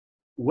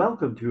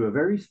Welcome to a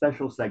very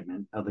special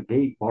segment of the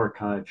Gate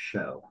Archive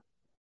Show.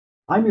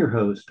 I'm your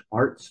host,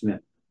 Art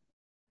Smith,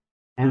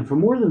 and for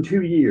more than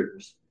 2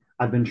 years,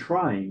 I've been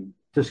trying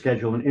to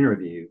schedule an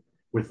interview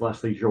with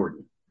Leslie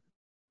Jordan.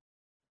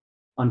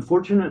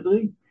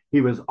 Unfortunately, he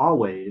was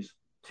always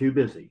too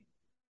busy.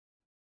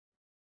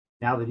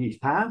 Now that he's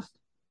passed,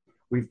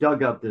 we've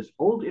dug up this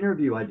old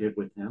interview I did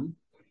with him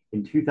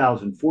in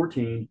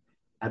 2014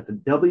 at the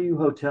W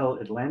Hotel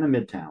Atlanta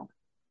Midtown.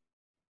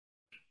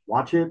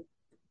 Watch it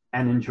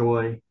and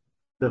enjoy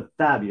the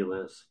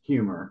fabulous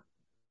humor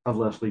of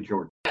Leslie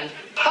Jordan.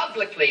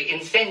 Publicly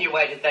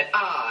insinuated that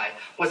I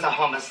was a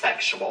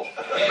homosexual.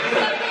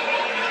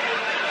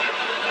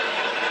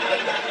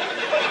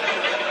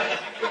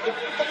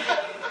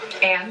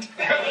 And?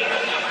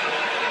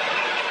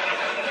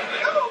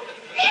 Oh,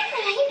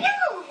 Beverly, no.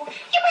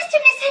 You must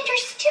have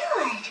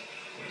misunderstood.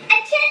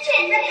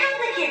 Attention,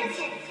 Republicans.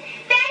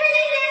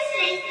 Beverly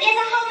Leslie is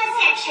a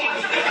homosexual.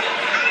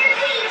 I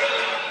repeat,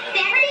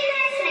 Beverly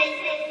Leslie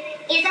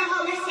is a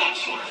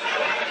homosexual.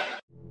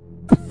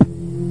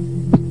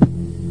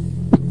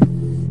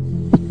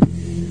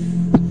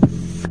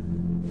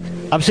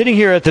 I'm sitting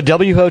here at the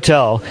W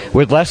Hotel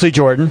with Leslie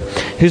Jordan,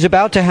 who's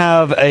about to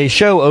have a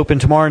show open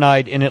tomorrow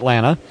night in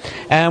Atlanta.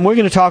 And we're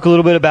going to talk a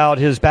little bit about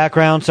his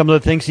background, some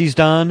of the things he's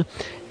done,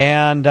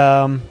 and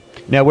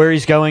where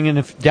he's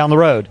going down the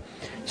road.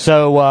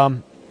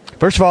 So,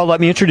 first of all, let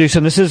me introduce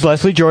him. This is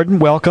Leslie Jordan.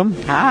 Welcome.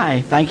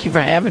 Hi. Thank you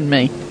for having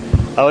me.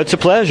 Oh, it's a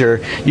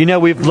pleasure. You know,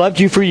 we've loved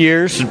you for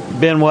years. It's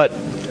been,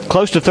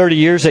 close to 30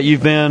 years that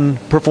you've been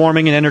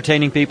performing and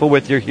entertaining people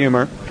with your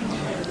humor.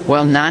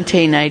 Well,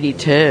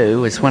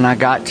 1982 is when I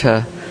got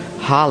to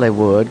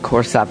Hollywood. Of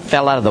course, I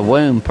fell out of the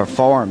womb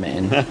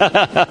performing.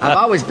 I've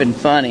always been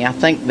funny. I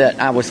think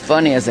that I was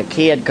funny as a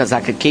kid because I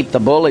could keep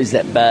the bullies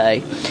at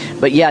bay.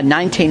 But yeah,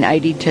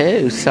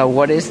 1982. So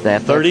what is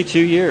that? 32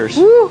 years.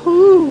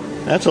 Woohoo!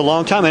 That's a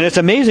long time. And it's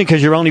amazing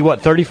because you're only,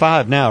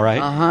 35 now,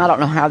 right? I don't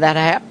know how that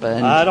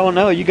happened. I don't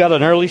know. You got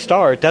an early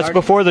start. That's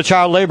before the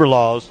child labor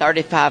laws.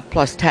 35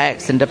 plus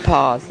tax and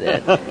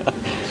deposit.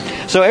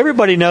 So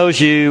everybody knows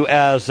you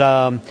as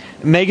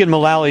Megan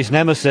Mullally's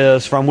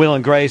nemesis from Will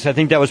and Grace. I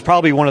think that was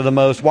probably one of the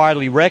most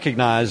widely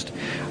recognized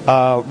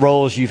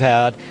roles you've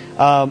had.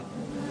 How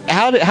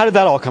did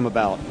that all come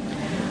about?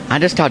 I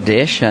just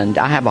auditioned.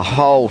 I have a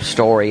whole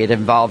story. It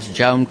involves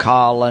Joan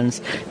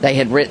Collins. They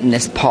had written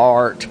this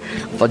part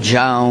for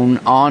Joan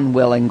on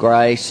Will and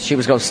Grace. She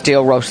was going to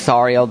steal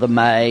Rosario the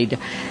maid.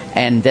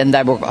 And then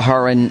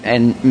her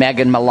and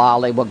Megan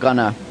Mullally were going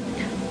to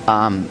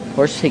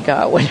where's she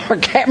go? When her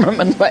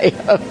cameraman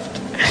left,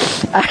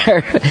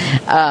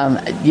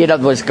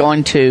 was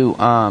going to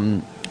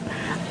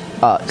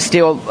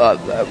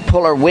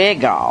pull her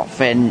wig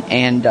off,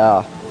 and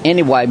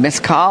anyway, Miss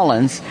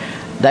Collins,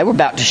 they were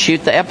about to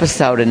shoot the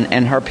episode,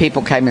 and her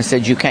people came and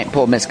said, you can't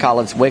pull Miss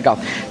Collins' wig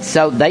off.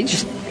 So they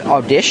just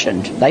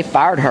auditioned. They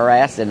fired her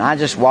ass, and I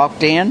just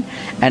walked in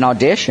and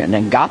auditioned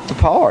and got the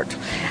part.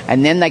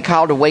 And then they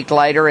called a week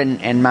later,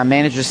 and my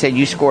manager said,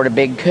 you scored a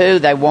big coup.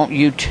 They want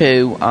you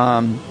to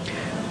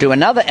do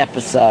another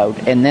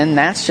episode. And then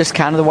that's just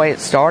kind of the way it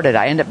started.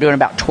 I ended up doing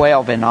about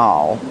 12 in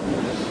all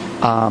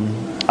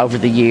over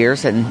the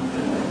years. And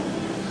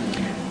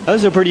that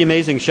was a pretty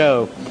amazing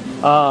show.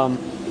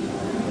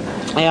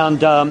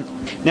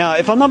 Now,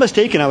 if I'm not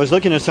mistaken, I was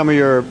looking at some of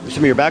your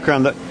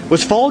background.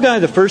 Was Fall Guy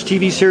the first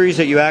TV series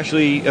that you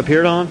actually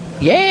appeared on?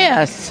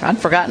 Yes, I'd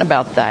forgotten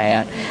about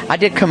that. I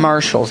did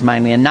commercials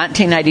mainly. In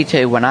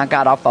 1982, when I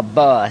got off a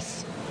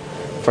bus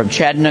from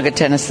Chattanooga,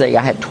 Tennessee,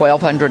 I had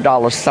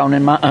 $1,200 sewn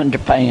in my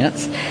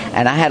underpants,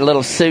 and I had a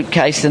little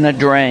suitcase and a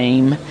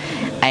dream.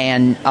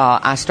 And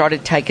I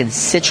started taking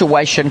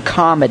situation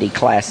comedy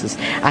classes.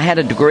 I had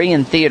a degree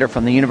in theater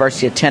from the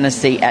University of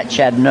Tennessee at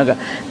Chattanooga,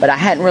 but I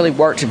hadn't really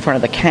worked in front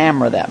of the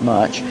camera that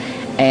much.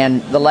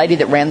 And the lady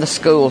that ran the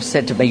school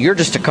said to me, you're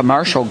just a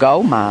commercial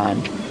gold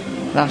mine.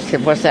 And I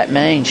said, what's that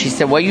mean? She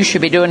said, well, you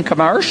should be doing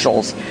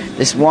commercials.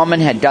 This woman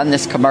had done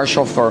this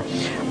commercial for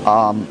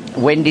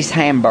Wendy's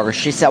hamburgers.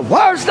 She said,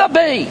 where's the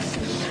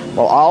beef?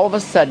 Well, all of a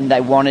sudden they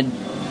wanted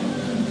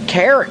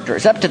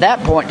characters. Up to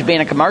that point, to be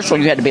in a commercial,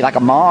 you had to be like a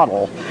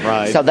model.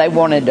 Right. So they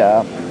wanted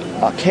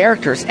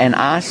characters, and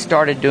I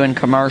started doing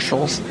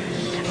commercials.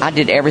 I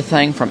did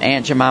everything from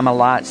Aunt Jemima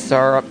Light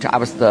Syrup to I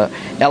was the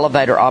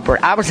elevator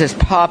operator. I was as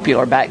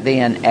popular back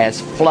then as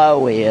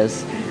Flo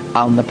is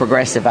on the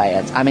Progressive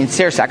ads. I mean,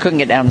 seriously, I couldn't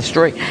get down the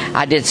street.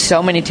 I did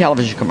so many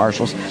television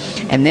commercials.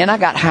 And then I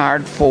got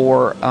hired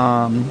for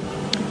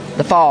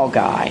The Fall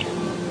Guy.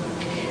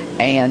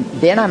 And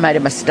then I made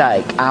a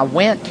mistake. I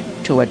went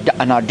to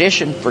an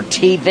audition for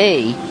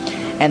TV,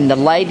 and the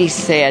lady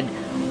said,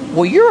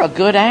 well, you're a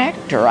good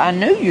actor. I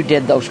knew you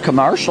did those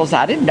commercials.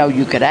 I didn't know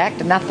you could act.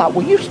 And I thought,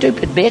 well, you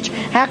stupid bitch,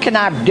 how can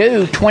I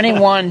do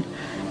 21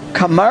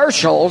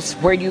 commercials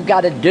where you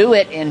got to do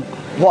it in,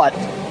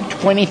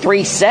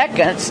 23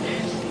 seconds?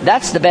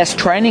 That's the best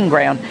training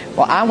ground.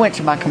 Well, I went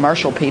to my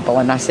commercial people,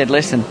 and I said,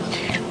 listen,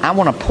 I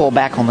want to pull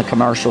back on the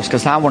commercials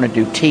because I want to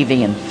do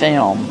TV and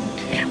film.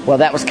 Well,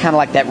 that was kind of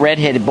like that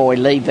redheaded boy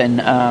leaving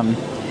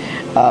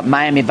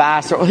Miami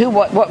Vice, or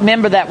what?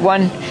 Remember that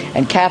one?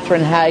 And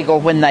Katherine Hagel,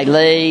 when they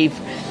leave,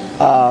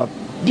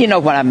 you know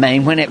what I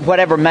mean. When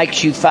whatever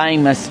makes you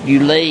famous, you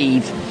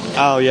leave.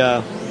 Oh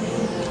yeah.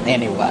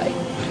 Anyway,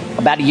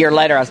 about a year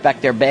later, I was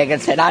back there begging,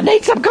 said I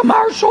need some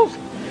commercials,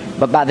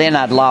 but by then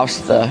I'd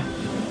lost the.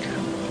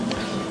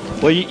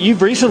 Well,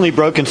 you've recently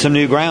broken some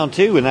new ground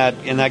too in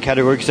that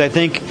category, because I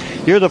think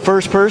you're the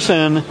first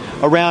person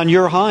around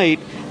your height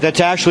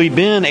that's actually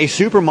been a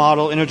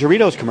supermodel in a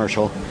Doritos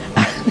commercial.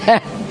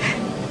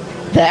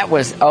 That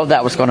was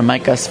going to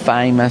make us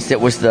famous.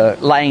 It was the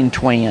Lane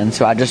twins,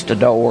 who I just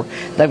adore.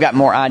 They've got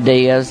more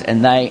ideas,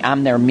 and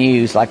I'm their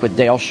muse, like with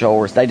Del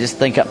Shores. They just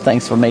think up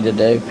things for me to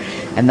do.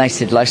 And they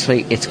said,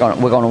 Leslie, we're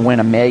going to win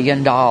 $1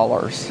 million,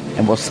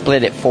 and we'll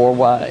split it 4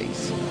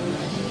 ways.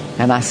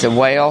 And I said,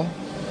 well,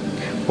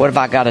 what have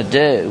I got to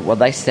do? Well,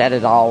 they set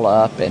it all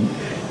up, and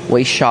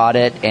we shot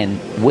it,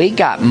 and we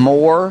got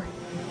more.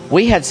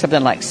 We had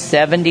something like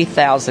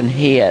 70,000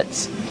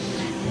 hits.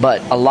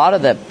 But a lot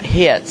of the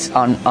hits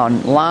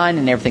online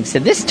and everything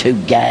said, this is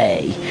too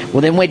gay.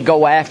 Well, then we'd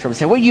go after them and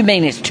say, what do you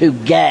mean it's too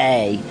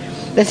gay?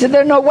 They said,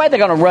 there's no way they're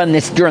going to run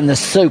this during the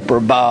Super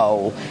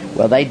Bowl.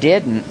 Well, they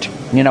didn't.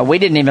 You know, we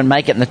didn't even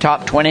make it in the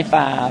top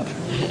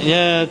 25.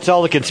 Yeah, it's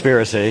all a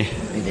conspiracy.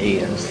 It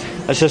is.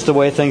 That's just the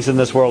way things in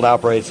this world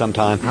operate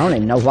sometimes. I don't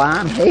even know why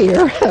I'm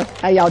here.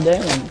 How y'all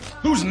doing?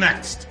 Who's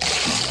next?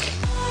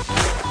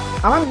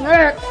 I'm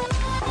next.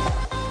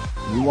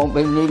 You won't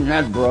be needing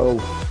that, bro.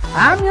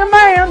 I'm your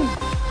man.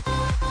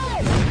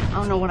 I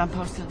don't know what I'm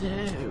supposed to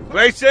do.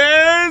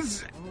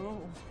 Places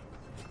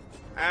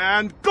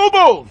and go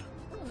bold.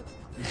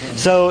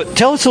 So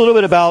tell us a little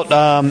bit about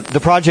the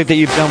project that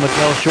you've done with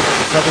Del Shore,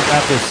 the Southern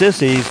Baptist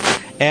Sissies,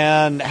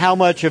 and how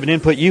much of an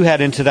input you had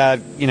into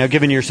that, you know,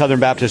 given your Southern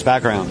Baptist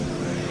background.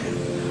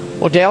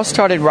 Well, Dale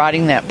started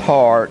writing that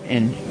part,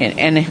 and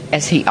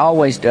as he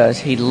always does,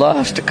 he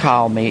loves to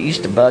call me. It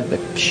used to bug the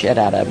shit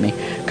out of me.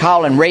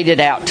 Call and read it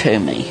out to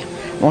me.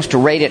 Wants to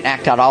read it and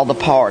act out all the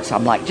parts.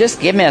 I'm like,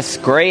 just give me a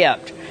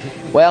script.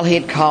 Well,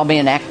 he'd call me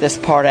and act this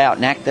part out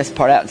and act this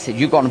part out and said,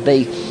 you're going to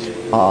be,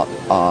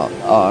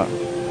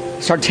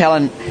 start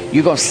telling,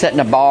 you're going to sit in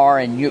a bar,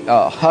 and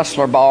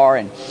hustler bar,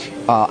 and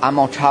I'm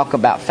going to talk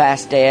about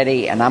Fast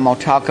Daddy, and I'm going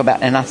to talk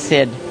about, and I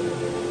said,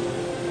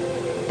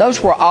 those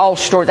were all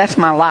stories. That's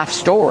my life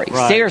story.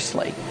 Right.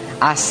 Seriously.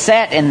 I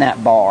sat in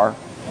that bar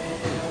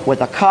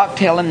with a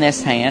cocktail in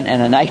this hand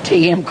and an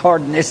ATM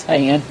card in this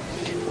hand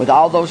with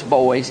all those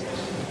boys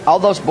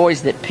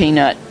that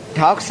Peanut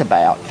talks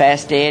about.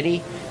 Fast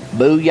Eddie,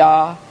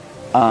 Booyah,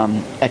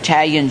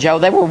 Italian Joe.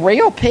 They were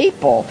real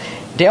people.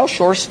 Del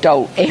Shore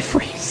stole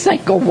every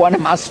single one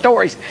of my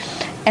stories.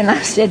 And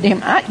I said to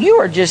him,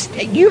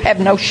 you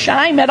have no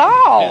shame at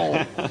all.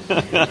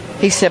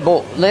 He said,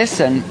 well,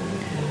 listen.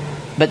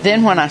 But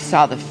then when I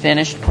saw the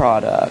finished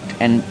product,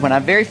 and when I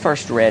very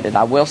first read it,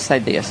 I will say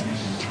this.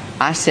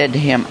 I said to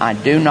him, I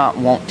do not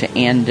want to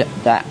end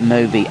that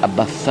movie a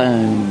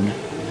buffoon.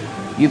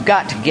 You've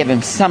got to give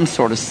him some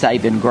sort of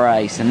saving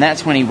grace. And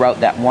that's when he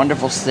wrote that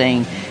wonderful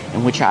scene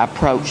in which I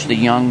approach the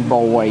young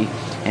boy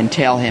and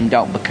tell him,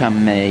 don't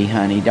become me,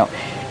 honey. Don't.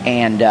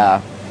 And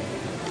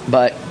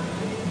but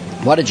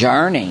what a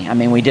journey. I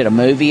mean, we did a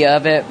movie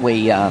of it.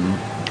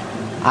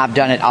 I've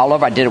done it all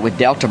over. I did it with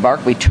Delta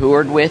Burke. We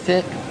toured with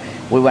it.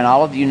 We went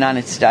all over the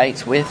United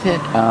States with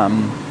it.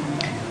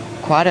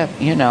 Quite a,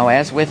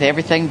 as with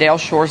everything Del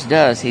Shores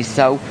does, he's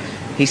so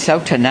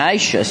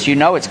tenacious. You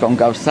know it's going to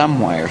go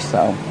somewhere.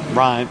 So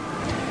right.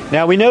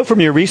 Now, we know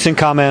from your recent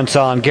comments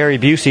on Gary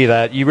Busey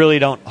that you really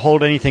don't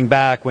hold anything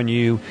back when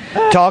you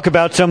talk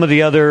about some of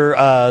the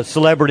other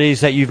celebrities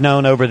that you've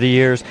known over the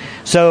years.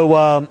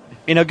 So,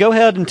 go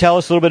ahead and tell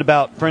us a little bit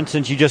about, for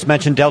instance, you just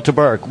mentioned Delta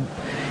Burke.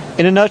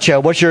 In a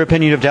nutshell, what's your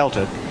opinion of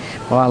Delta?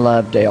 Well, I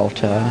love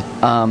Delta.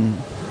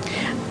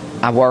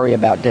 I worry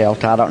about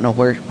Delta. I don't know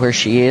where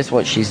she is,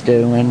 what she's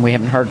doing. We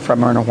haven't heard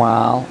from her in a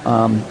while.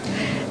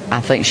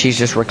 I think she's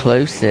just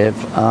reclusive.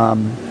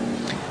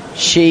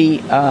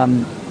 She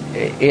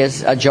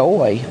is a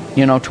joy,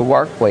 to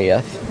work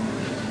with.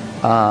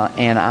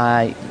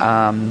 And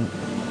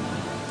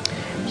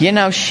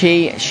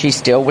she's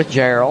still with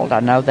Gerald.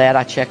 I know that.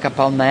 I check up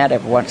on that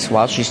every once in a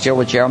while. She's still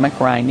with Gerald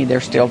McRaney.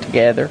 They're still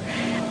together.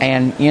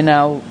 And,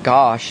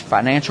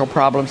 financial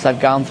problems they've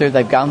gone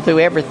through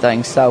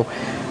everything. So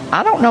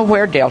I don't know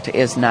where Delta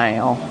is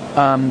now.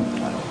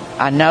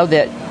 I know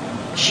that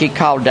she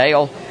called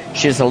Dale.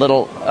 She was a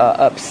little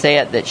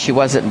upset that she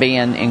wasn't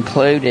being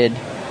included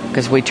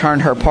because we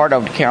turned her part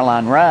over to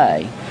Caroline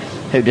Ray,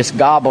 who just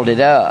gobbled it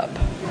up.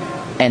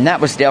 And that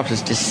was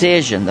Delta's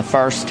decision the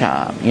first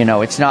time.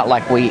 It's not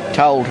like we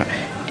told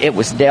her. It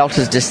was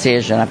Delta's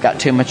decision. I've got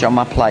too much on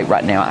my plate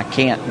right now. I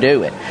can't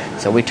do it.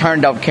 So we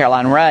turned over to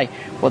Caroline Ray.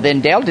 Well,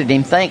 then Del didn't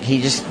even think.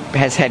 He just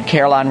has had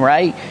Caroline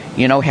Ray,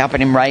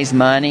 helping him raise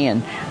money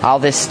and all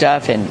this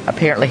stuff. And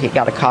apparently he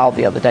got a call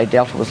the other day.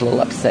 Delta was a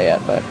little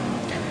upset, but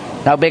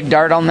no big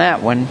dirt on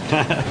that one.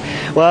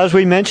 Well, as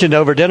we mentioned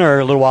over dinner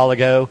a little while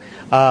ago,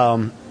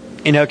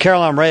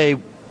 Caroline Ray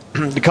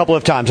a couple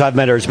of times I've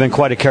met her. Has been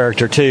quite a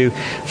character, too.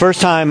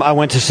 First time I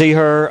went to see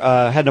her,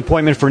 had an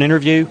appointment for an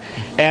interview,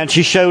 and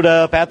she showed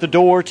up at the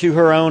door to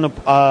her own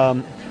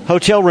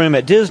hotel room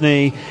at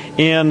Disney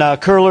in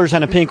curlers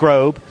and a pink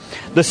robe.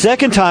 The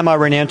second time I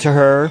ran into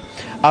her,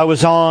 I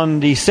was on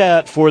the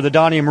set for the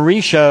Donnie and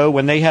Marie show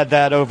when they had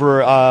that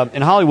over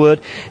in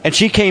Hollywood, and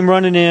she came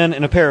running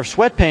in a pair of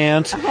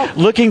sweatpants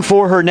looking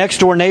for her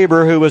next-door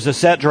neighbor who was a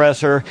set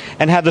dresser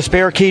and had the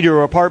spare key to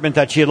her apartment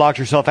that she had locked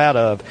herself out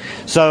of.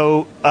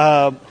 So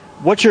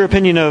what's your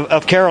opinion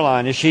of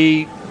Caroline? Is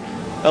she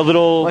a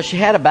little... Well, she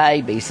had a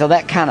baby, so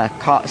that kind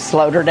of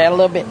slowed her down a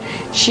little bit.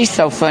 She's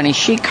so funny.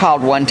 She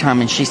called one time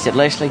and she said,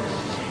 Leslie,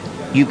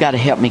 you got to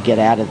help me get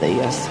out of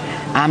this.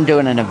 I'm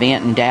doing an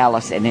event in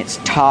Dallas, and it's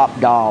top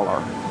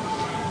dollar.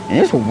 And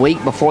it was a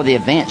week before the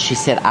event. She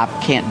said, I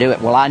can't do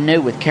it. Well, I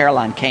knew with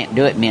Caroline can't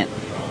do it meant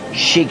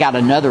she got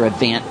another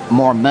event,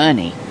 more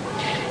money.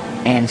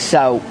 And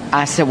so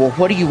I said, well,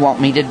 what do you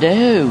want me to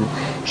do?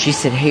 She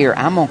said, here,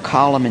 I'm going to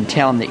call them and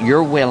tell them that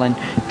you're willing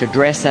to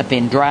dress up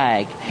in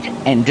drag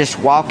and just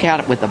walk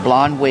out with a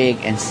blonde wig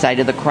and say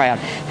to the crowd,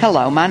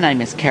 hello, my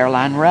name is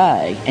Caroline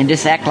Ray, and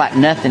just act like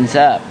nothing's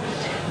up.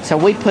 So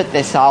we put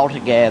this all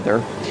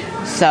together.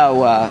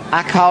 So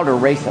I called her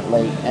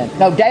recently.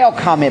 Dale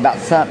called me about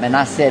something, and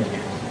I said,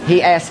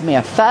 he asked me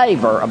a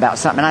favor about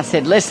something. And I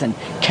said, listen,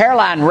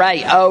 Caroline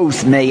Ray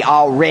owes me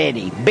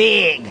already,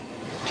 big,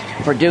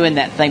 for doing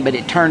that thing. But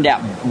it turned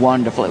out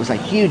wonderful. It was a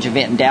huge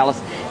event in Dallas,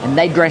 and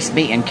they dressed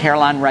me in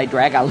Caroline Ray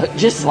drag. I looked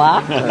just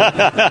like her.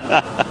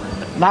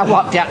 And I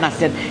walked out, and I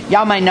said,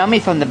 y'all may know me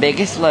from The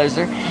Biggest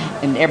Loser.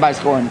 And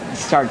everybody's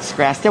started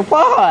scratching. I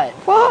said,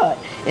 what?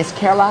 It's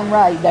Caroline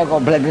Ray. They're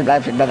going, blah, blah, blah,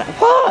 blah,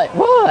 blah.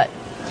 What?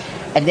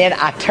 And then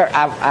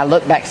I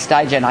look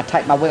backstage and I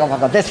take my wig off. I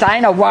go, this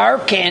ain't a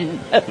working.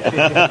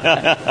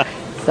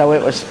 So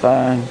it was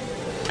fun.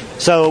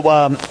 So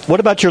what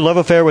about your love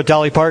affair with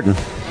Dolly Parton?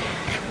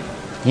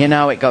 You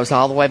know, it goes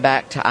all the way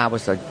back to I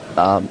was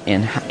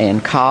in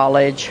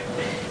college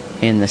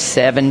in the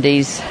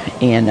 70s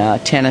in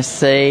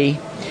Tennessee.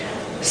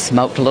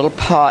 Smoked a little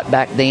pot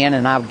back then,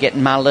 and I was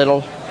getting my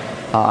little,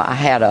 I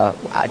had a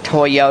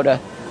Toyota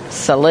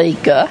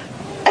Celica.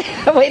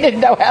 We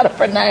didn't know how to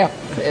pronounce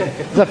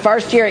it. The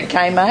first year it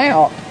came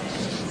out,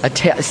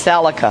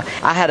 Celica.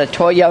 I had a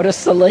Toyota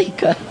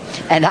Celica,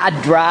 and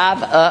I'd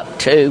drive up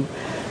to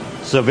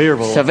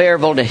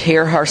Sevierville to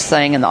hear her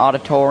sing in the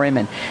auditorium,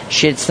 and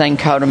she'd sing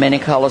Coat of Many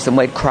Colors, and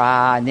we'd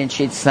cry, and then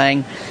she'd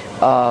sing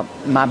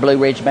My Blue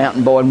Ridge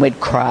Mountain Boy, and we'd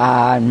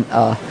cry, and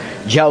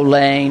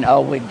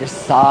Jolene, we'd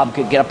just sob,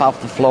 could get up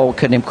off the floor,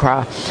 couldn't even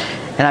cry.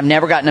 And I've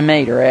never gotten to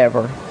meet her,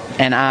 ever.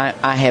 And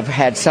I have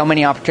had so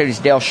many opportunities.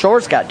 Del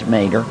Shores got to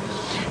meet her.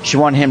 She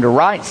wanted him to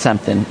write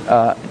something,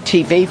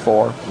 TV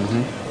for her.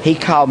 Mm-hmm. He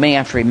called me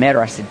after he met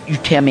her. I said, you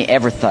tell me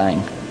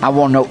everything. I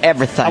want to know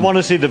everything. I want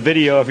to see the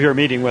video of your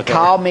meeting with her.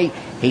 Call me.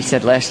 He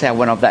said, Leslie, I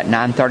went over that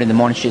 9:30 in the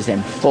morning. She's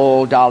in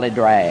full Dolly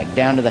drag,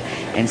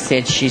 and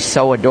said she's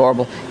so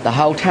adorable. The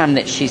whole time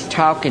that she's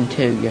talking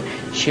to you,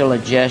 she'll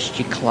adjust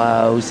your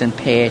clothes and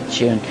pet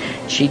you,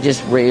 and she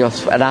just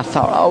reels. And I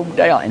thought, oh,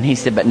 Dale. And he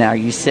said, but now are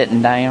you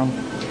sitting down?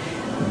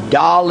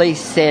 Dolly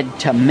said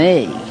to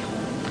me,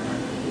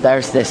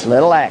 there's this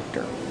little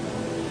actor.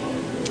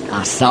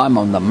 I saw him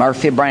on the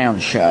Murphy Brown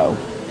show.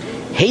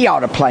 He ought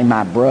to play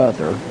my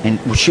brother. And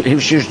she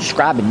was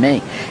describing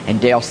me.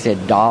 And Dale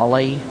said,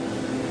 Dolly,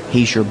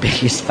 he's your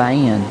biggest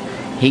fan.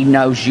 He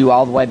knows you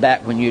all the way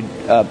back when you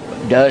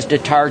does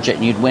detergent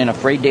and you'd win a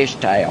free dish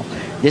towel.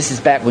 This is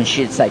back when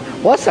she'd say,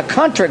 what's a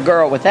country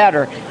girl without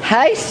her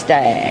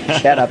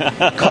haystack? Shut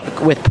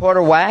up. With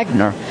Porter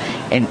Wagner.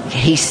 And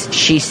she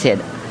said,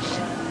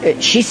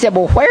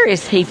 well, where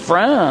is he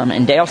from?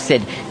 And Dale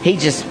said, he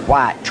just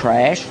white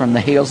trash from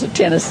the hills of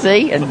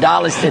Tennessee. And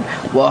Dolly said,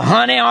 well,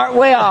 honey, aren't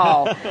we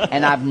all?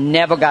 And I've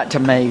never got to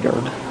meet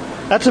her.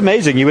 That's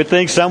amazing. You would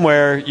think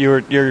somewhere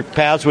your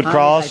paths would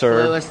cross.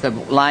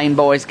 The Lane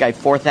Boys gave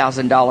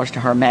 $4,000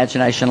 to her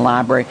Imagination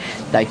Library.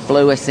 They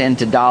flew us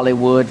into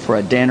Dollywood for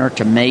a dinner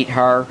to meet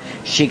her.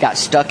 She got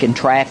stuck in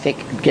traffic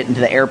getting to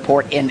the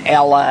airport in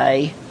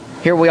L.A.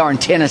 Here we are in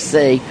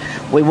Tennessee.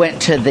 We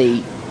went to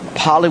the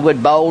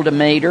Hollywood Bowl to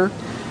meet her.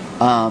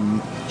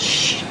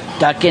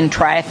 Stuck in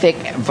traffic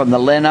from the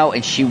Leno,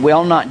 and she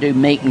will not do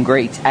meet and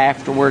greets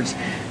afterwards.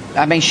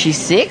 I mean, she's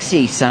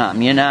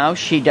 60-something, you know.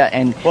 She does,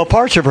 and well,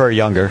 parts of her are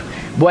younger.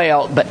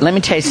 Well, but let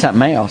me tell you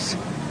something else.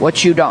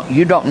 What you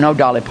don't know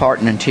Dolly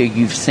Parton until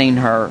you've seen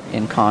her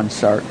in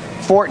concert.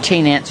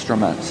 14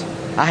 instruments.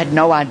 I had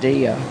no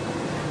idea.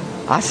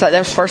 That was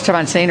the first time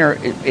I'd seen her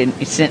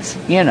since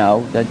when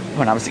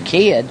I was a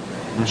kid.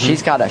 Mm-hmm.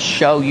 She's got a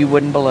show you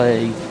wouldn't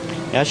believe.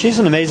 Yeah, she's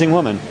an amazing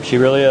woman. She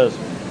really is.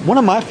 One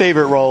of my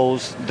favorite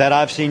roles that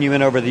I've seen you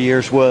in over the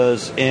years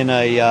was in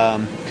a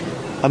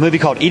movie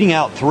called Eating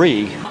Out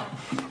 3.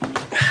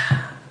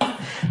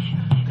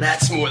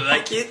 That's more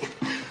like it.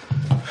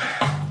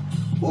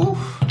 Ooh,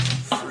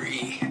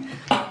 free.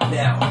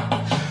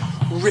 Now,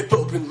 rip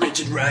open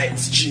Richard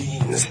Ryan's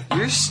jeans.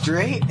 You're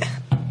straight.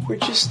 We're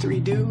just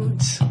three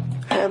dudes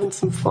having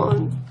some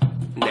fun.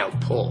 Now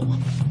pull.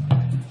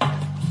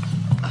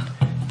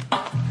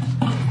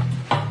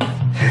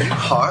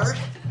 part?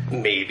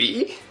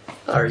 Maybe.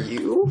 Are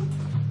you?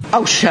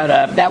 Oh, shut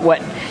up. That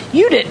what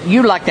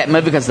you liked that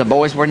movie because the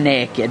boys were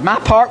naked. My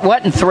part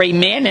wasn't 3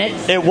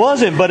 minutes. It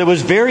wasn't, but it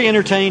was very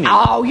entertaining.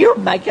 Oh, you're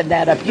making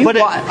that up.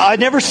 I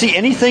never see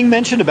anything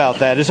mentioned about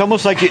that. It's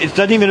almost like it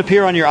doesn't even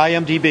appear on your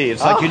IMDb.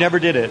 It's like you never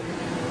did it.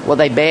 Well,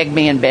 they begged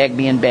me, and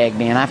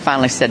I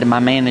finally said to my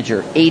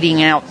manager,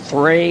 eating out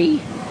 3?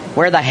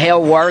 Where the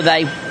hell were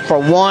they for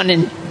 1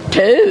 and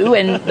 2?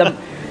 And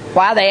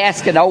why they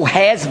ask an old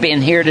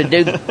has-been here to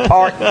do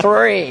part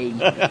 3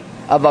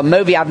 of a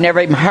movie I've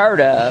never even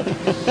heard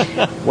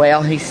of?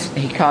 Well, he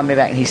called me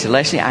back and he said,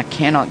 Leslie, I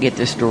cannot get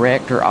this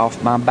director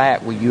off my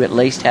back. Will you at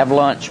least have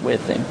lunch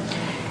with him?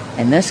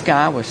 And this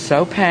guy was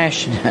so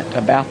passionate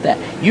about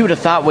that. You would have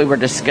thought we were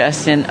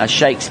discussing a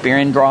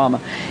Shakespearean drama.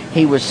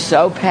 He was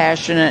so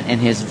passionate in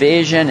his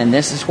vision, and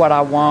this is what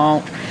I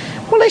want.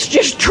 Well, it's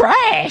just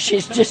trash.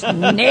 It's just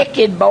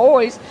naked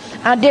boys.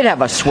 I did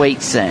have a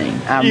sweet scene.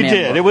 You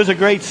did. It was a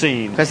great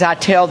scene. Because I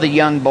tell the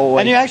young boy.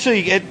 And you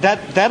actually,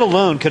 that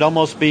alone could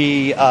almost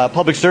be a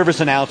public service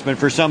announcement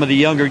for some of the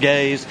younger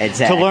gays.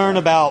 Exactly. To learn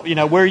about,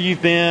 where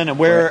you've been and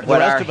where the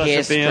rest of us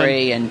have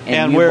been.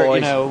 And where,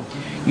 boys,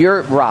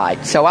 You're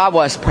right. So I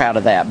was proud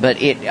of that. But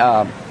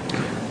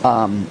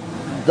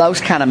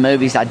those kind of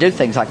movies, I do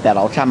things like that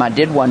all the time. I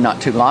did one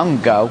not too long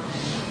ago.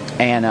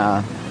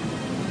 And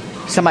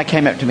somebody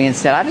came up to me and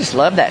said, I just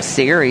love that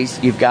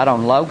series you've got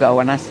on Logo.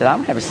 And I said, I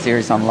don't have a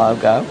series on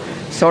Logo.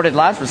 Sordid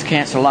Lives was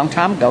canceled a long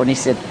time ago. And he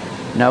said,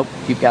 nope,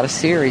 you've got a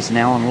series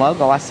now on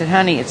Logo. I said,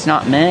 honey, it's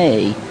not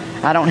me.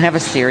 I don't have a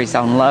series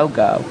on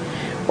Logo.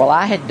 Well,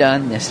 I had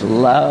done this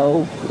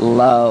low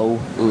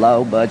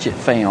budget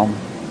film,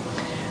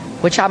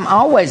 which I'm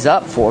always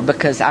up for,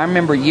 because I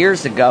remember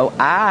years ago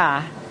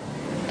I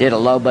did a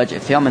low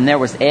budget film, and there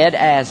was Ed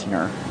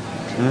Asner.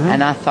 Mm-hmm.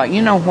 And I thought,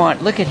 you know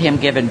what? Look at him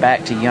giving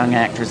back to young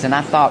actors. And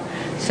I thought,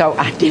 so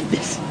I did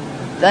this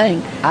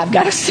thing. I've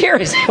got a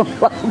series on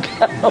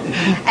Logo,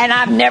 and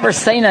I've never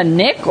seen a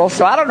nickel,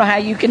 so I don't know how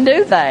you can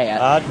do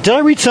that. Did I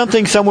read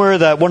something somewhere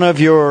that one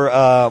of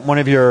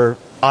your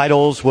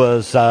idols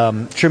was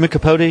Truman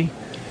Capote?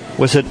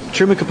 Was it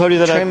Truman Capote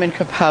that Truman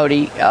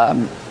Capote.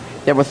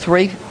 There were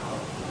 3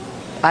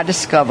 I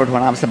discovered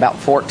when I was about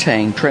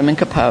 14. Truman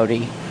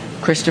Capote,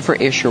 Christopher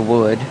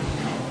Isherwood,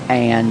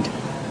 and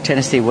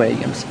Tennessee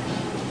Williams.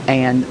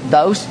 And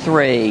those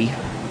 3,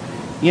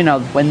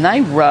 when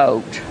they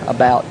wrote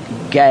about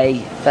gay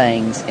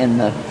things in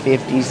the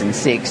 50s and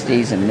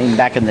 60s, and even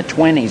back in the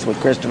 20s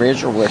with Christopher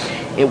Isherwood,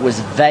 it was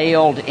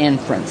veiled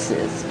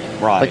inferences.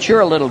 Right. But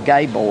you're a little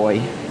gay boy,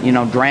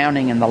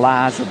 drowning in the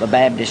lies of the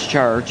Baptist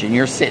church, and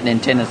you're sitting in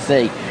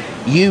Tennessee.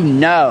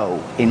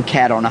 In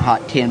Cat on a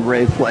Hot Tin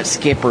Roof what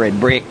Skipper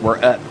and Brick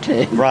were up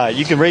to. Right.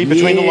 You can read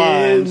between the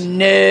lines. You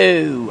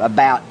knew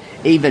about.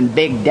 Even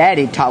Big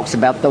Daddy talks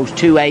about those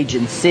 2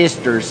 aging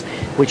sisters,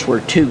 which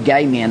were 2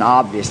 gay men,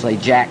 obviously,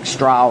 Jack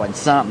Straw and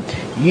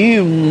something.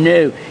 You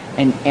knew.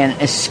 And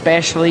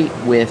especially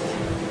with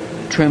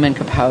Truman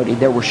Capote,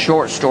 there were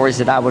short stories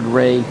that I would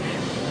read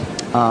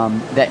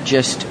that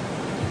just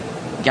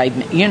gave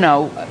me,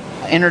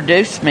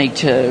 introduced me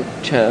to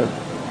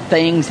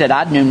things that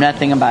I knew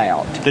nothing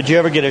about. Did you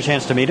ever get a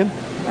chance to meet him?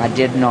 I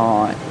did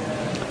not.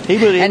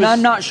 And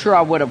I'm not sure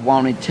I would have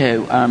wanted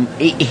to.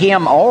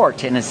 Him or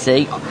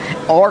Tennessee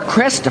or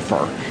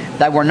Christopher.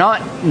 They were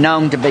not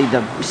known to be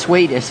the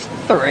sweetest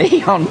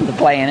 3 on the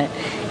planet.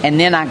 And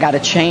then I got a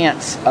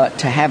chance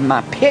to have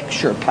my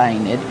picture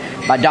painted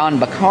by Don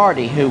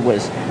Bacardi, who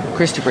was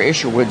Christopher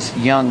Isherwood's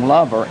young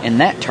lover, and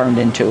that turned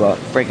into a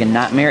friggin'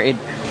 nightmare.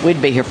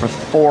 We'd be here for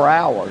 4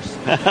 hours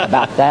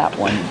about that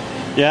one.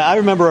 Yeah, I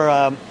remember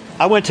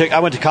I went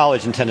to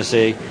college in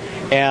Tennessee,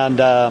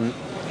 and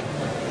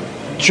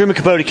Truman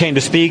Capote came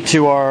to speak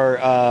to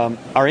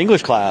our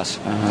English class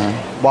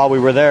while we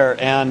were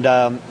there, and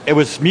it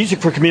was Music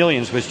for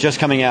Chameleons was just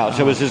coming out,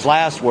 so it was his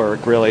last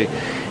work, really.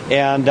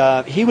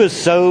 And he was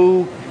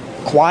so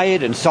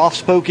quiet and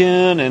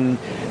soft-spoken, and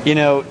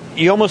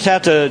you almost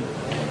had to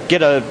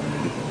get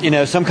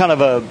some kind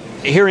of a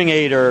hearing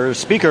aid or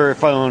speaker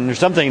phone or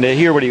something to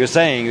hear what he was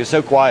saying. He was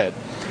so quiet.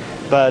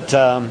 But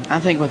I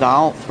think with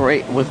all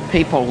 3, with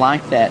people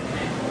like that,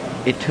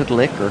 it took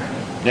liquor.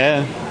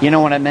 Yeah. You know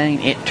what I mean?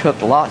 It took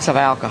lots of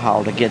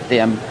alcohol to get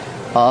them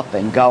up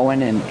and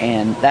going,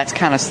 and that's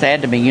kind of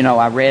sad to me.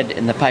 I read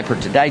in the paper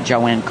today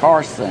Joanne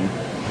Carson,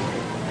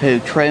 who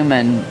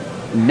Truman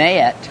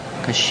met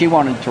because she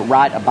wanted to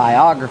write a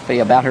biography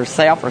about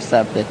herself or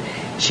something.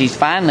 She's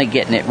finally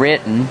getting it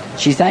written.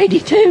 She's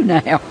 82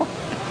 now.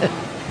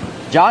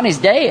 Johnny's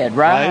dead,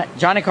 right?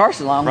 Johnny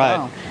Carson long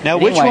gone. Now,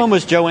 which one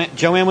was Joanne?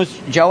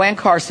 Joanne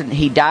Carson.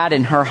 He died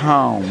in her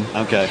home.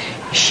 Okay.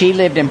 She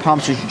lived in Palm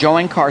Springs.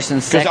 Joanne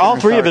Carson. Because all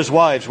 3 of his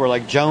wives were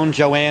like Joan,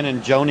 Joanne,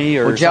 and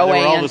Joni, or Joanne. So they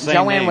were all the same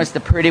Joanne name. was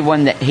the pretty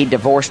one that he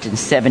divorced in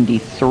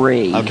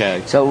 '73.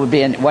 Okay. So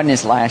it wasn't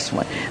his last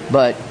one,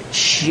 but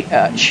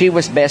she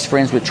was best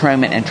friends with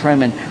Truman, and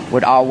Truman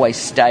would always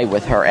stay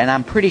with her. And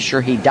I'm pretty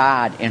sure he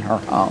died in her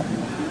home.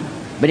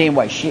 But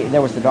anyway,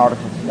 there was the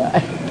article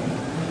today.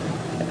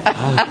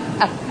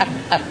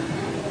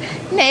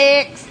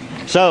 Next.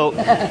 So,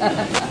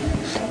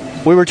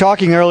 we were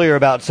talking earlier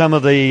about some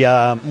of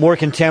the more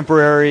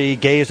contemporary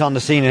gays on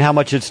the scene and how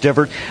much it's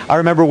different. I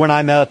remember when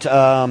I met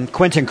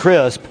Quentin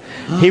Crisp,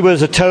 he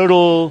was a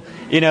total,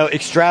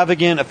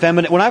 extravagant,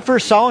 effeminate. When I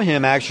first saw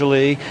him,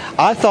 actually,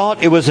 I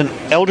thought it was an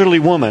elderly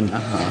woman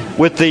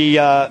with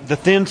the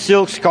thin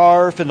silk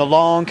scarf and the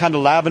long kind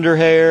of lavender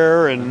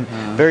hair and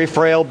very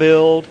frail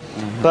build.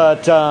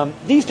 But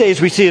these days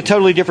we see a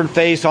totally different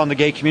face on the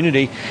gay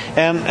community.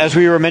 And as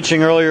we were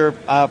mentioning earlier,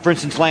 for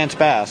instance, Lance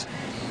Bass,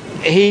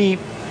 he,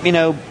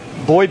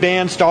 boy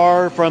band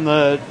star from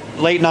the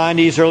late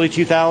 90s, early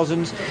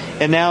 2000s,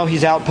 and now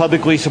he's out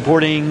publicly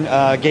supporting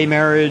gay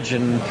marriage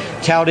and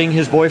touting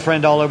his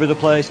boyfriend all over the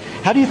place.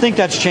 How do you think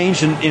that's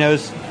changed? And,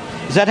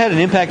 has that had an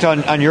impact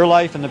on your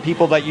life and the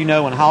people that you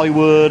know in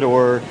Hollywood?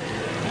 Or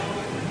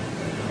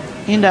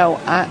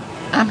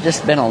I've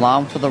just been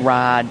along for the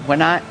ride.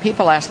 When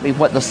people ask me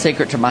what the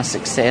secret to my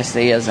success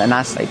is, and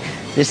I say,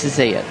 this is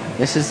it.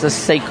 This is the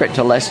secret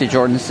to Leslie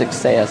Jordan's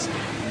success.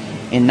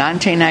 In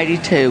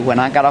 1982, when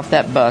I got off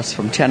that bus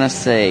from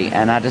Tennessee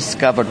and I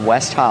discovered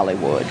West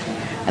Hollywood,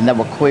 and there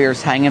were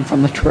queers hanging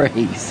from the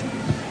trees,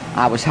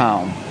 I was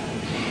home.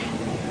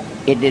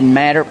 It didn't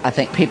matter. I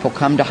think people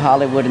come to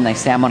Hollywood and they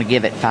say, I'm going to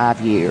give it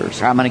 5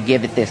 years, or I'm going to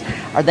give it this.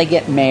 Or they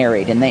get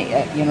married and they,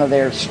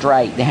 they're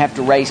straight. They have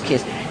to raise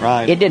kids.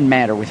 Right. It didn't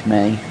matter with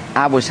me.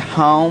 I was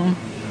home,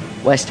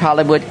 West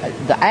Hollywood.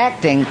 The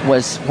acting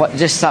was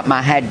just something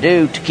I had to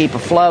do to keep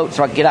afloat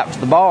so I could get out to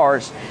the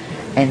bars.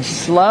 And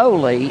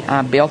slowly,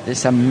 I built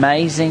this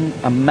amazing,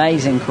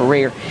 amazing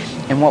career.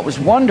 And what was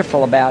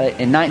wonderful about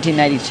it, in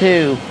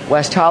 1982,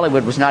 West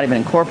Hollywood was not even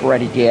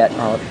incorporated yet,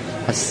 or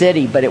a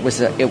city, but it was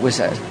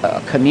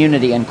a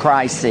community in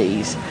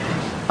crises.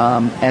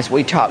 As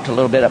we talked a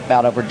little bit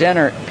about over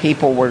dinner,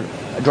 people were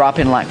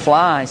dropping like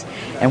flies.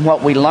 And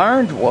what we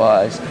learned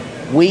was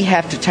we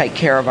have to take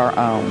care of our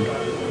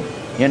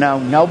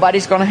own.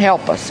 Nobody's going to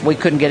help us. We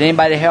couldn't get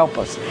anybody to help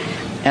us.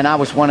 And I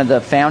was one of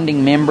the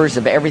founding members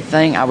of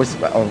everything. I was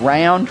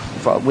around.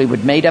 We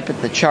would meet up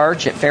at the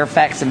church at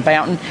Fairfax and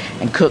Fountain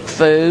and cook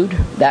food.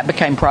 That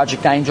became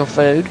Project Angel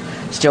Food,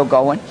 still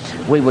going.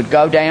 We would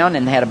go down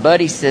and had a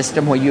buddy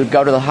system where you would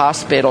go to the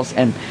hospitals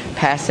and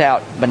pass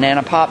out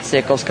banana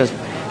popsicles because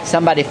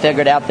somebody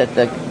figured out that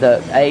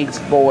the AIDS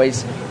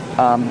boys,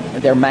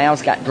 their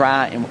mouths got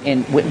dry,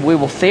 and we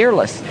were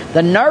fearless.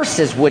 The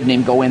nurses wouldn't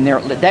even go in there.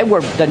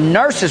 The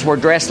nurses were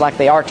dressed like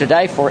they are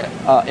today for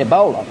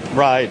Ebola.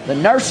 Right. The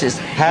nurses.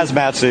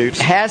 Hazmat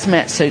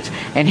suits.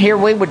 And here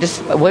we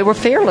were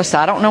fearless.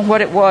 I don't know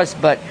what it was,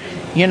 but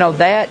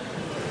that.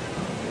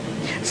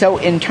 So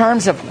in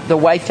terms of the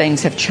way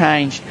things have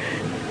changed,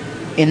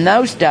 in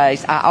those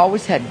days, I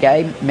always had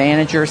gay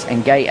managers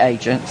and gay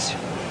agents.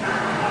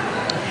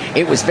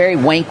 It was very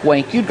wink,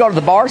 wink. You'd go to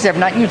the bars every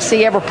night, you'd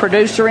see every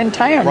producer in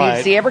town. Right.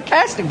 You'd see every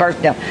casting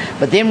person down.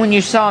 But then when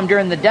you saw them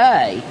during the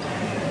day,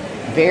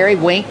 very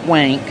wink,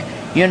 wink,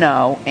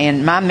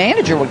 and my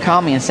manager would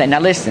call me and say, now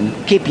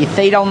listen, keep your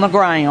feet on the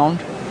ground,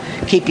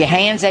 keep your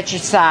hands at your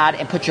side,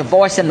 and put your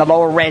voice in the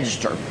lower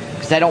register,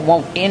 because they don't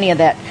want any of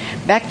that.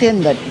 Back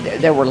then,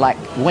 there were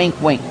like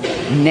wink, wink,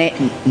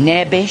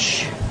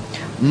 nebbish,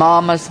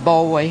 mama's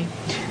boy.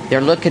 They're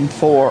looking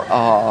for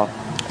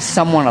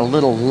someone a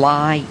little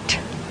light.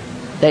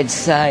 They'd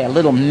say a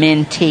little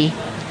minty.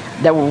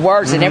 There were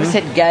words that never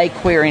said gay,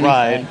 queer,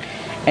 anything. Right.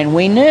 And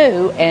we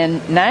knew.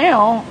 And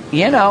now,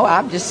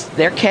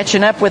 they're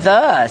catching up with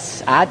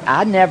us.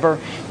 I never.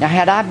 Now,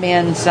 had I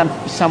been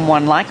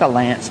someone like a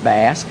Lance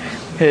Bass,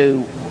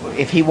 who,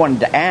 if he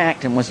wanted to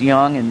act and was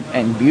young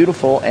and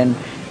beautiful, and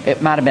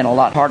it might have been a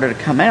lot harder to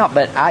come out.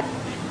 But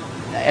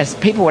as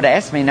people would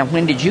ask me, now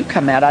when did you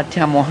come out? I'd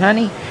tell them, well,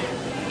 honey,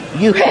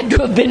 you had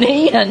to have been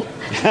in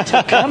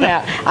to come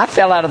out. I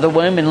fell out of the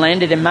womb and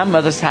landed in my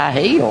mother's high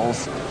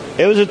heels.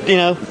 It was a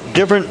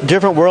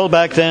different world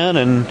back then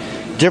and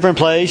different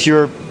place. You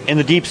were in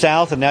the deep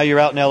South and now you're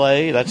out in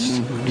L.A. That's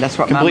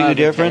what completely my mother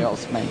different.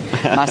 tells me.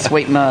 My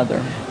sweet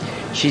mother.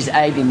 She's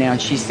 80 now,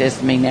 and she says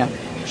to me now,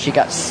 she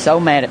got so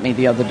mad at me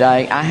the other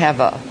day. I have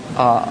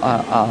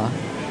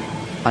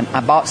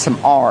I bought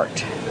some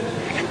art,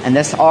 and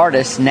this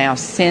artist now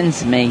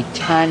sends me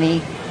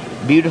tiny,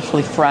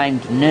 beautifully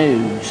framed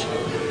nudes.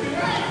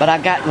 But I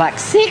got like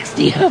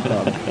 60 of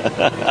them.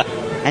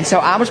 And so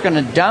I was going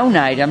to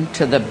donate them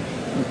to the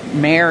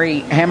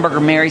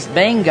Hamburger Mary's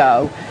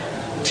Bingo.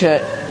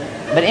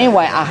 But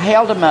anyway, I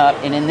held them up,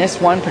 and in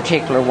this one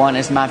particular one,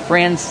 as my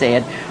friend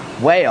said,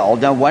 well,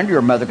 no wonder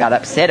your mother got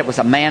upset. It was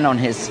a man on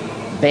his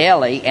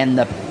belly, and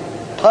the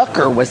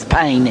pucker was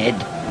painted.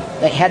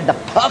 They had the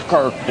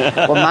pucker.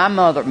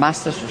 Well, my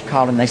sisters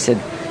called, and they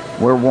said,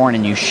 we're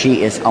warning you,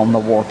 she is on the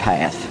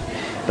warpath.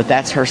 But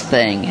that's her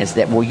thing, is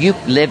that, well, you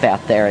live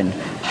out there in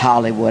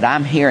Hollywood.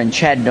 I'm here in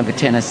Chattanooga,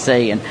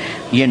 Tennessee, and,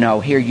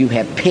 here you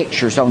have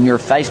pictures on your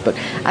Facebook.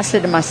 I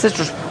said to my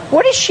sisters,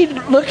 what is she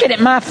looking at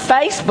my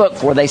Facebook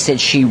for? They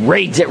said she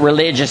reads it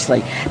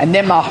religiously. And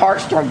then my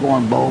heart started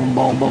going boom,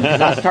 boom, boom,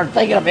 because I started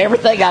thinking of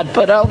everything I'd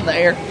put on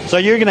there. So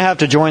you're going to have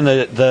to join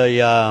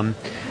the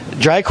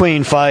drag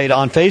queen fight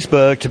on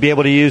Facebook to be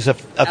able to use a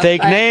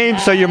fake name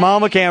so your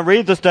mama can't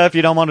read the stuff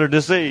you don't want her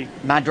to see.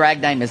 My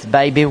drag name is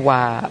Baby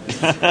Wipes.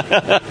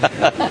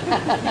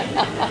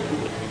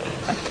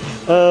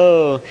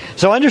 Oh,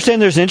 so I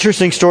understand there's an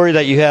interesting story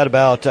that you had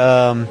about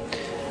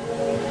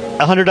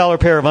 $100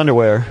 pair of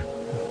underwear.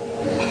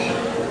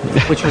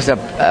 Which was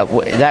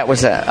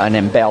an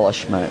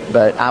embellishment,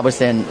 but I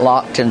was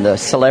locked in the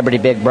Celebrity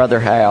Big Brother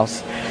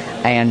house,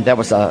 and there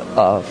was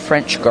a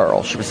French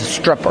girl. She was a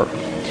stripper.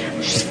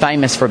 She's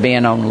famous for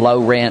being on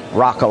low rent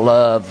Rock of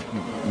Love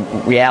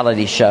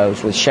reality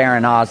shows with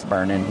Sharon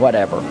Osbourne and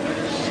whatever.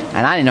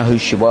 And I didn't know who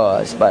she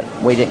was, but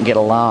we didn't get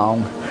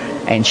along.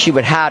 And she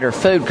would hide her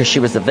food because she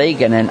was a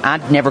vegan, and I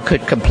never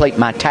could complete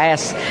my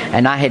tasks.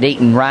 And I had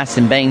eaten rice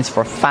and beans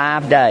for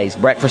 5 days,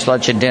 breakfast,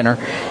 lunch, and dinner.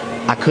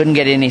 I couldn't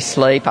get any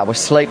sleep. I was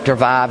sleep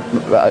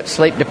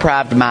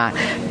deprived. My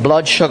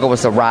blood sugar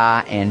was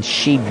awry, and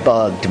she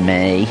bugged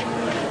me.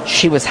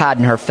 She was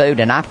hiding her food,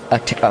 and I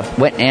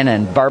went in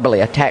and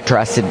verbally attacked her.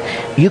 I said,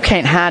 "You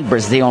can't hide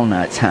Brazil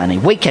nuts, honey.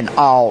 We can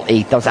all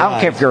eat those. I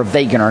don't care if you're a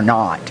vegan or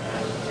not."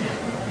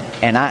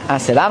 And I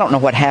said, "I don't know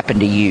what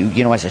happened to you,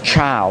 as a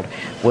child."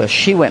 Well,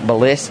 she went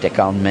ballistic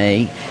on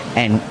me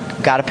and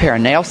got a pair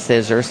of nail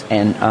scissors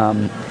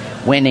and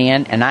went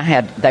in, and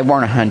they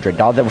weren't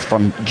 $100. They were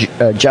from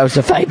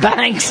Joseph A.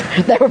 Banks.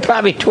 They were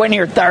probably 20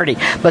 or 30,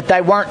 but they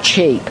weren't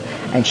cheap.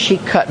 And she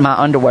cut my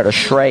underwear to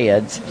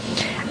shreds,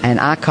 and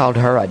I called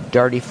her a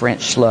dirty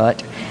French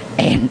slut,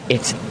 and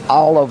it's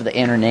all over the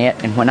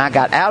internet. And when I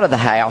got out of the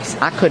house,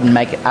 I couldn't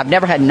make it. I've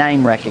never had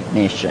name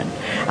recognition.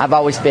 I've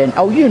always been,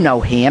 "Oh, you know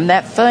him,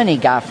 that funny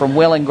guy from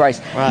Will and Grace."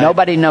 Right.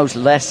 Nobody knows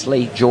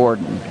Leslie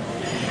Jordan.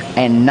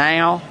 And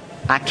now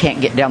I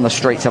can't get down the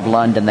streets of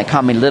London. They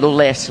call me Little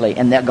Leslie,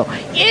 and they'll go,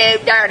 "You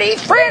dirty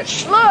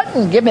French slut,"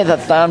 and give me the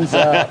thumbs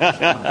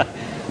up.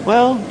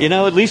 Well,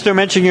 at least they're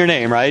mentioning your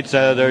name, right?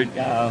 So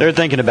they're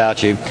thinking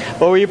about you.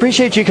 Well, we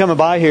appreciate you coming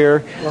by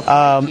here.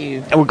 Well, thank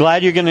you. And we're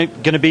glad you're going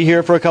to be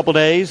here for a couple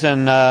days,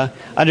 and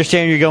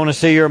understand you're going to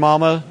see your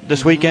mama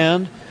this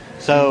weekend.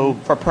 So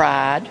for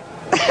Pride.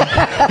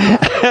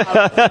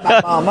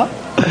 My mama.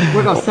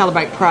 We're going to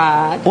celebrate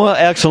Pride. Well,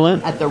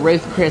 excellent. At the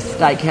Ruth Chris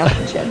Steakhouse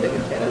in Chattanooga,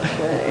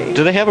 Tennessee.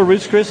 Do they have a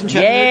Ruth Chris in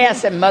Chattanooga?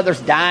 Yes, and Mother's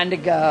dying to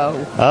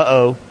go.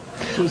 Uh-oh.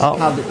 She's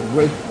called it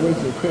Ruth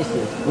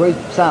Chris's,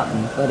 Ruth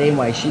something. But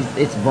anyway,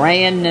 it's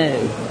brand new.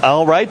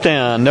 All right,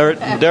 then.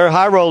 They're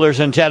high rollers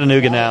in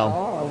Chattanooga now.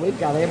 Oh, we've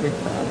got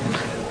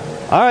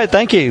everything. All right,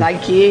 thank you.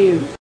 Thank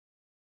you.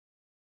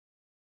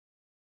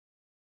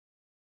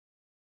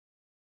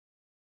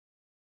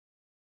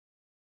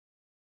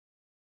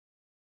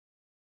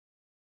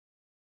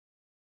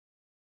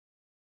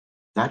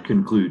 That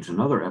concludes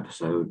another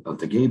episode of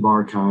the Gabe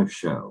Archive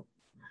Show.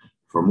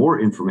 For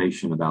more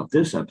information about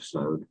this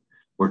episode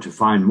or to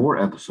find more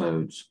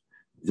episodes,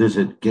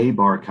 visit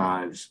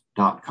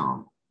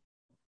gabearchives.com.